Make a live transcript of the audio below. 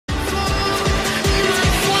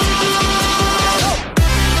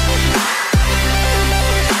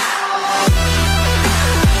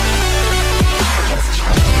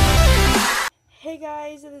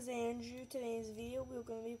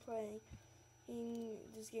playing in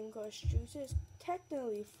this game called Strucid. It's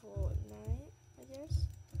technically Fortnite, I guess.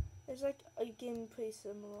 It's like a game pretty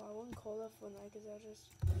similar. I wouldn't call it Fortnite because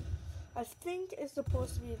I think it's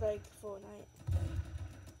supposed to be like Fortnite.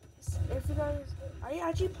 If you guys, I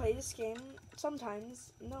actually play this game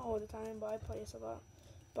sometimes, not all the time, but I play this a lot.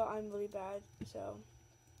 But I'm really bad, so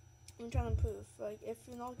I'm trying to improve. Like, if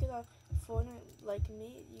you're not good at Fortnite like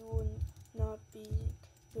me, you will not be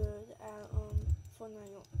good at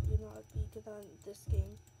Fortnite. You'll not be good at this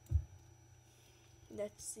game.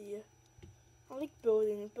 Let's see. I like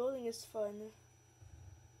building. Building is fun.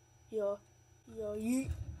 Yo, you.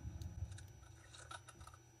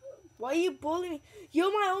 Why are you bullying me?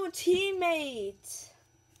 You're my own teammate.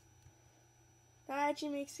 That actually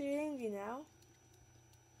makes me angry now.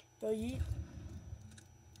 Yo, yeet.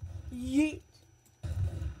 Yeet.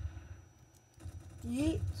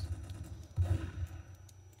 Yeet.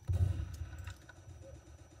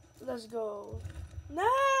 Let's go. No!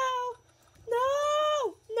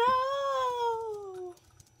 No! No!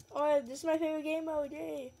 Alright, this is my favorite game mode,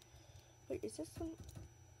 yay. Wait, is this some...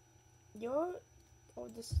 Oh,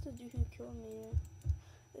 this is the dude who killed me.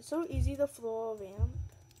 It's so easy to floor ramp.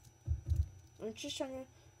 I'm just trying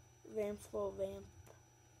to floor ramp.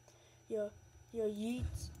 Yo,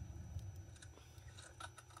 yeet.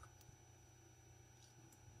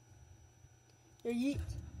 Yo, yeet.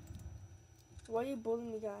 Why are you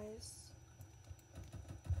bullying me, guys?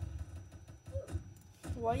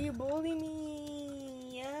 Why are you bullying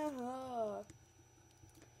me? Yeah.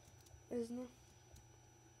 There's no...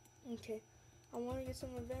 Okay. I want to get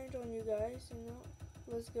some revenge on you guys, you know.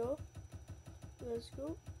 Let's go. Let's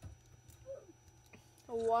go.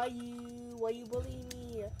 Why you bullying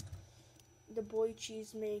me? The boy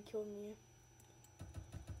cheese may kill me.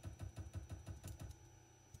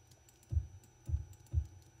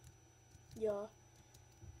 Yo,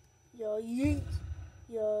 yeet.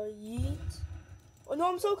 Yo, yeet. Oh no,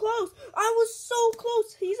 I'm so close. I was so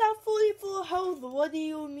close. He's at 44 health. What do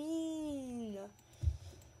you mean?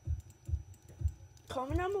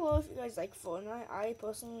 Comment down below if you guys like Fortnite. I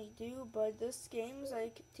personally do, but this game is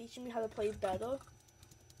like teaching me how to play better.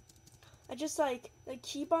 I just like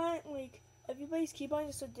keybind, like everybody's keybind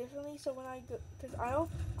is so differently. So when I go, cause I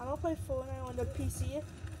don't play Fortnite on the PC.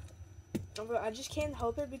 I just can't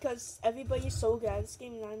help it because everybody's so good at this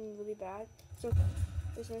game and I'm really bad. So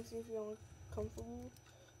this makes me feel uncomfortable.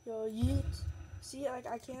 Yo, yeet. See, like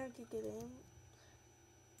I can't get in.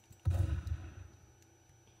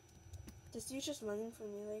 This dude's just running from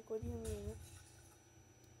me, like, what do you mean?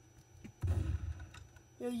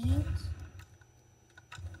 Yo, yeet.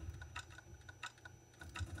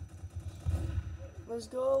 Let's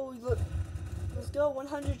go, look. Let's go,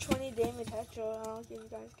 120 damage headshot. I don't think you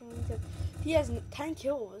guys can because he has 10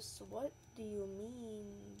 kills. What do you mean?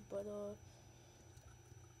 But,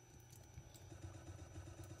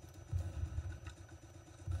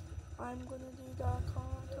 I'm gonna do that.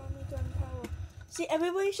 Call me gunpowder. See,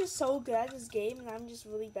 everybody's just so good at this game, and I'm just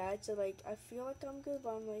really bad. So, like, I feel like I'm good,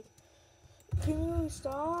 but I'm like, can you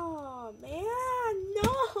stop? Man,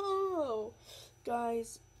 no!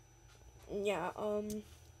 Guys, yeah,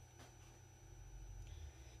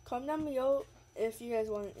 comment down below if you guys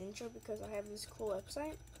want an intro, because I have this cool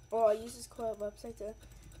website. Or I use this cool website to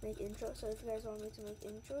make intros. So, if you guys want me to make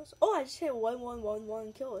intros. Oh, I just hit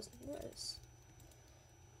 1111 kills. Yes.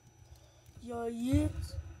 Yo,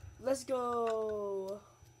 yeet. Let's go.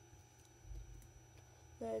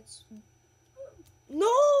 No!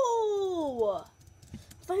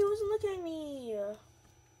 I thought he wasn't looking at me.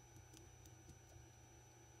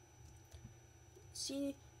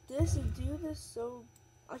 See, this dude is so...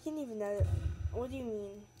 I can't even edit. What do you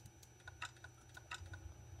mean?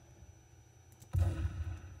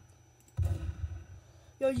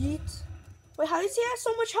 Yo, yeet. Wait, how does he have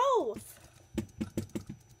so much health?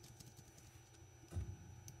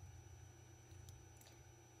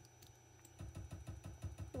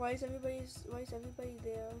 Why is everybody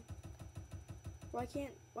there?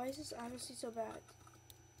 Why is this honestly so bad?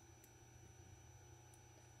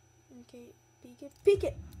 Okay, peek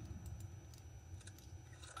it!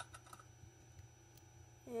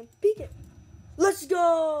 And peek it! Let's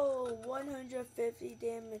go! 150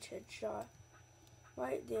 damage headshot.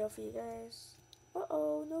 Right there for you guys.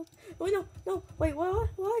 Uh-oh, no. Wait, no, wait, what?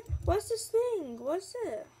 What's this thing? What's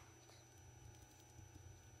it?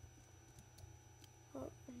 Oh,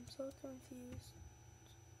 I'm so confused.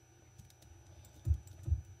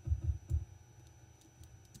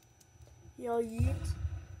 Yo,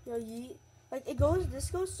 yeet. Like, this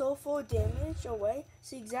goes so full damage away.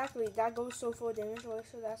 See, exactly, that goes so full damage away,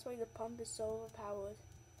 so that's why the pump is so overpowered.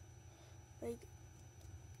 Like,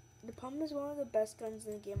 The pump is one of the best guns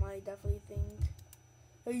in the game, I definitely think.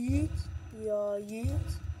 Yeet. Yeah,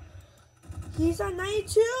 yeet. He's at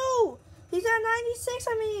 92! He's at 96,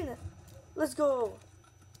 I mean! Let's go.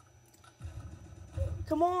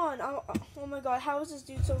 Come on. Oh my god, how is this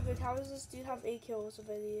dude so good? How does this dude have 8 kills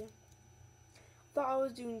already? Thought I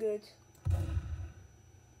was doing good.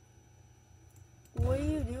 What are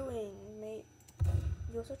you doing, mate?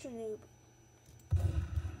 You're such a noob.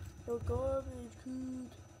 You're garbage,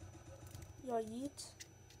 dude. Yeah, yeet.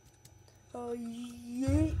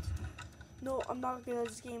 Yeet. No, I'm not good at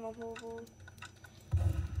this game. I'm horrible.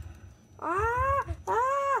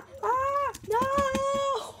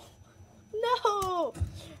 No! No!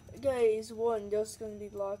 Guys, there's gonna be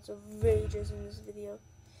lots of rages in this video.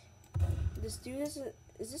 This dude is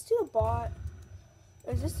this dude a bot?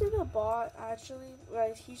 Is this dude a bot, actually?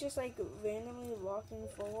 Like, he's just, like, randomly walking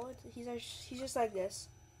forward. He's just like this.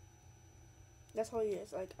 That's how he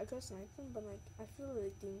is. Like, I could snipe him, but, like, I feel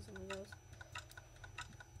like doing something else.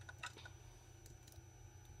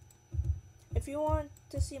 If you want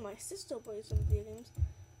to see my sister play some video games,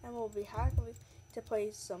 I will be happy to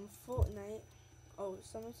play some Fortnite. Oh,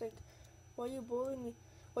 someone's like, why are you bullying me?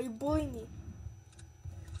 Why are you bullying me?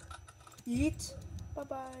 Yeet.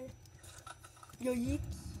 Bye-bye. Yo, yeet.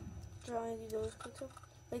 Trying to do those quick up.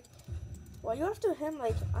 Like, why you after him?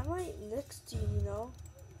 Like, I'm right next to you, you know?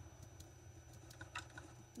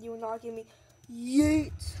 You will not give me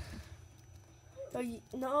yeet.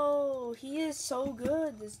 No, he is so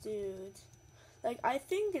good, this dude. Like, I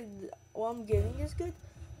think what I'm getting is good.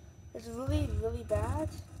 It's really, really bad.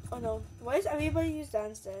 Oh no, why does everybody use that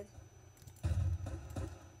instead?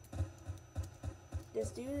 This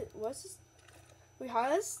dude, what's this? Wait,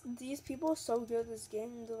 how is these people so good at this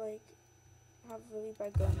game to, like, have really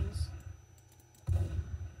bad guns?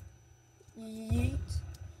 Yeet.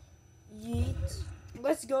 Yeet.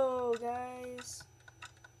 Let's go, guys.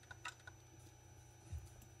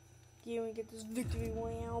 Yeah, we get this victory,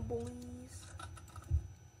 wow, boys.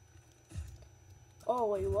 Oh,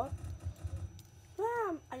 wait, what?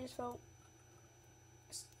 I just felt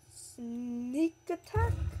sneak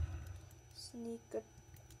attack. Sneak attack.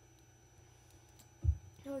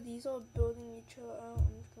 Oh, these are building each other out.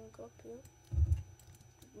 I'm just gonna go up here.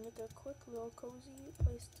 Make a quick little cozy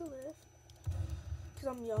place to live. Cause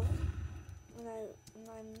I'm young. And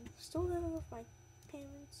I'm still living with my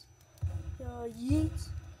parents. Yeet.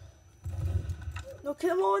 No,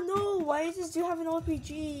 come on, no! Why does this dude have an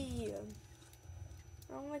RPG?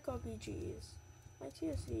 I don't like RPGs. Like,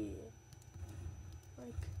 seriously.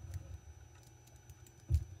 Like.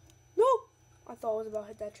 No! I thought I was about to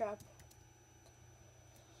hit that trap.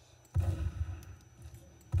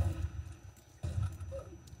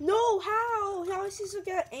 No, how? How is he so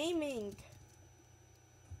good at aiming?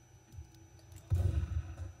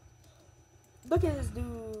 Look at this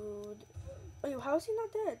dude. Wait, how is he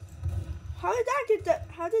not dead? How did that get that?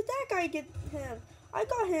 How did that guy get him? I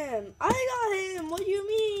got him. I got him. What do you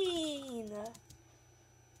mean?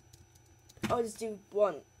 Oh, this dude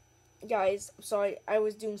won. Guys, I'm sorry. I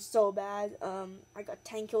was doing so bad. I got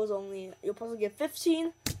 10 kills only. You're supposed to get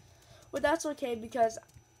 15. But that's okay because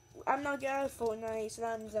I'm not good at Fortnite, so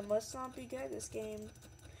that means I must not be good at this game.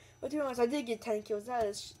 But to be honest, I did get 10 kills. That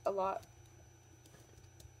is a lot.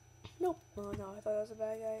 Nope. Oh no, I thought that was a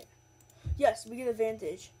bad guy. Yes, we get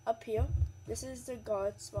advantage. Up here. This is the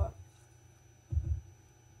guard spot.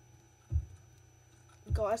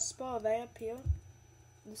 Guard spot right up here.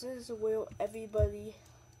 This is where everybody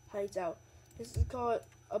hides out. This is called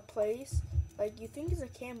a place. Like, you think it's a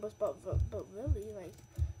camper spot, but really, like,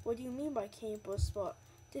 what do you mean by camper spot?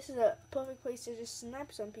 This is a perfect place to just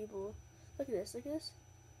snipe some people. Look at this, look at this.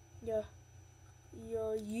 Yeah.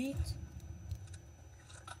 Yo, yeet.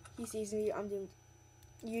 He sees me, I'm doing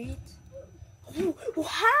yeet. Ooh,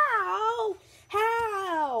 how?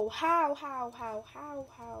 How?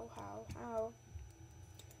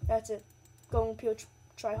 That's it. Going pure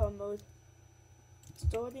tryhard mode.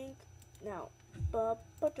 Starting now. No,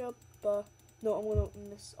 I'm gonna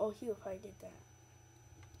miss. Oh, he'll probably get that.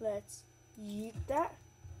 Let's yeet that.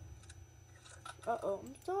 Uh-oh,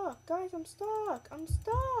 I'm stuck. Guys, I'm stuck.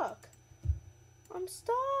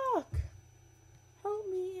 Help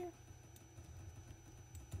me.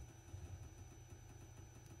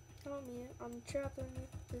 I'm trapped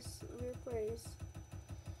underneath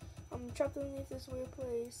this weird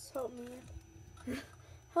place. Help me.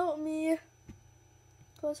 Help me.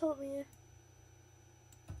 Please help me.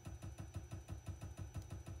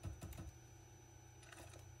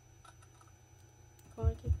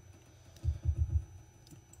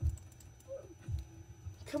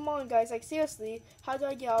 Come on, guys. Like, seriously, how do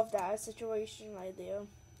I get out of that situation right there?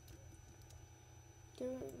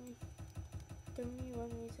 Give me one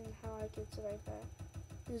reason how I could survive that.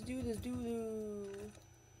 Let's do this doo-doo.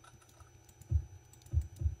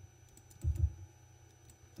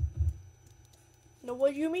 No,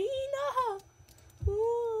 what do you mean? No.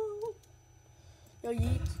 Ooh. Yo,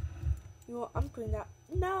 yeet. I'm putting that.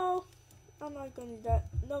 No, I'm not gonna do that.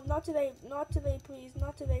 No, not today. Not today, please.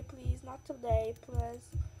 Not today, please. Not today, please.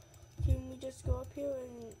 Can we just go up here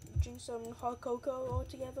and drink some hot cocoa all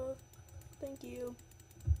together? Thank you.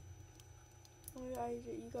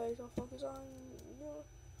 You guys all focus on. No.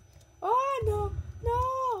 Oh no!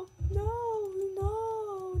 No! No! No!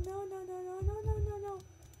 No! No! No! No! No! No! No! No!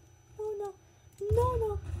 No! No! No!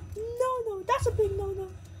 No! No! No! That's a big no! No!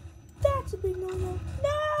 That's a big no! No!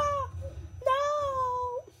 No! No!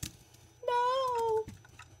 No!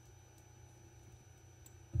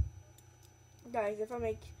 Guys, if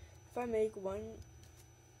I make one,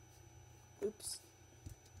 oops.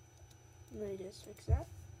 Let me just fix that.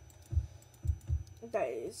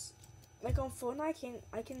 Guys, like on Fortnite,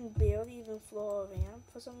 I can barely even floor a ramp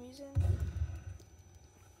for some reason.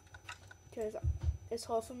 Because it's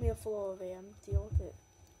hard for me to floor a ramp, deal with it.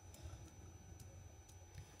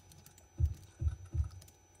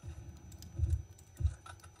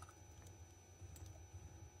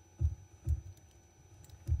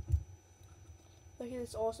 Look at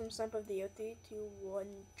this awesome snipe of the year. 3, 2, 1,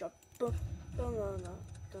 jump. No.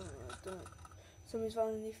 Somebody's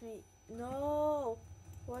falling underneath me. No!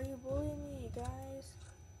 Why are you bullying me, guys?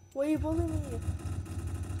 Why are you bullying me?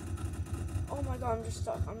 Oh my god, I'm just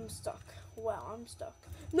stuck. I'm stuck. Wow, I'm stuck.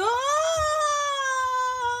 No!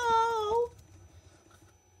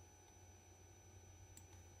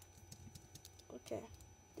 Okay,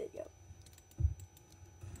 there you go.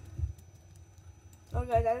 Oh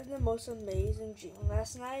guys, I had the most amazing dream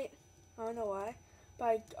last night. I don't know why,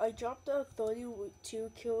 but I dropped a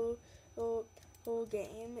 32 kill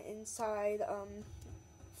game inside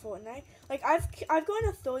Fortnite. Like I've gone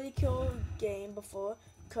a 30 kill game before,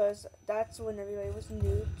 cause that's when everybody was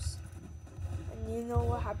noobs, and you know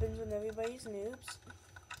what happens when everybody's noobs.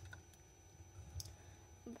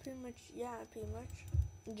 Pretty much,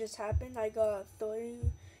 it just happened. I got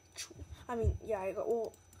 30. I mean, yeah, I got.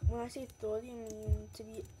 Well, when I say 30, I mean to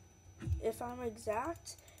be. If I'm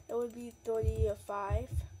exact, it would be 35.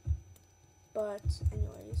 But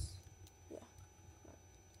anyways, yeah.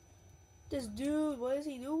 This dude, what is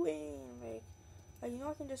he doing? Like you know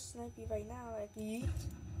I can just snipe you right now. Like yeet.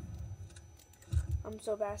 I'm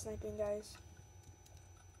so bad sniping, guys.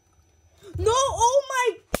 No! Oh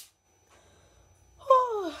my!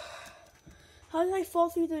 Oh. How did I fall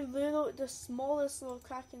through the smallest little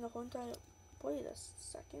crack in the whole entire? Wait a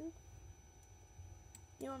second.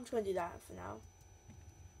 You know, I'm just gonna do that for now.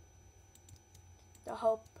 That'll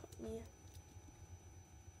help me.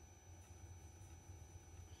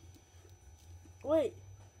 Wait,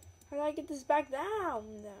 how do I get this back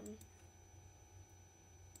down then?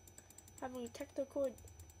 Having technical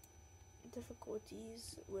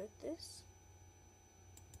difficulties with this.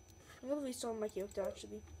 I'm gonna restart my character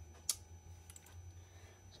actually.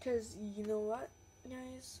 Because you know what,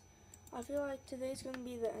 guys? I feel like today's gonna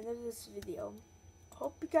be the end of this video.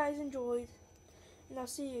 Hope you guys enjoyed. And I'll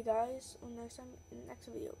see you guys on next time in the next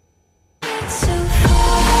video.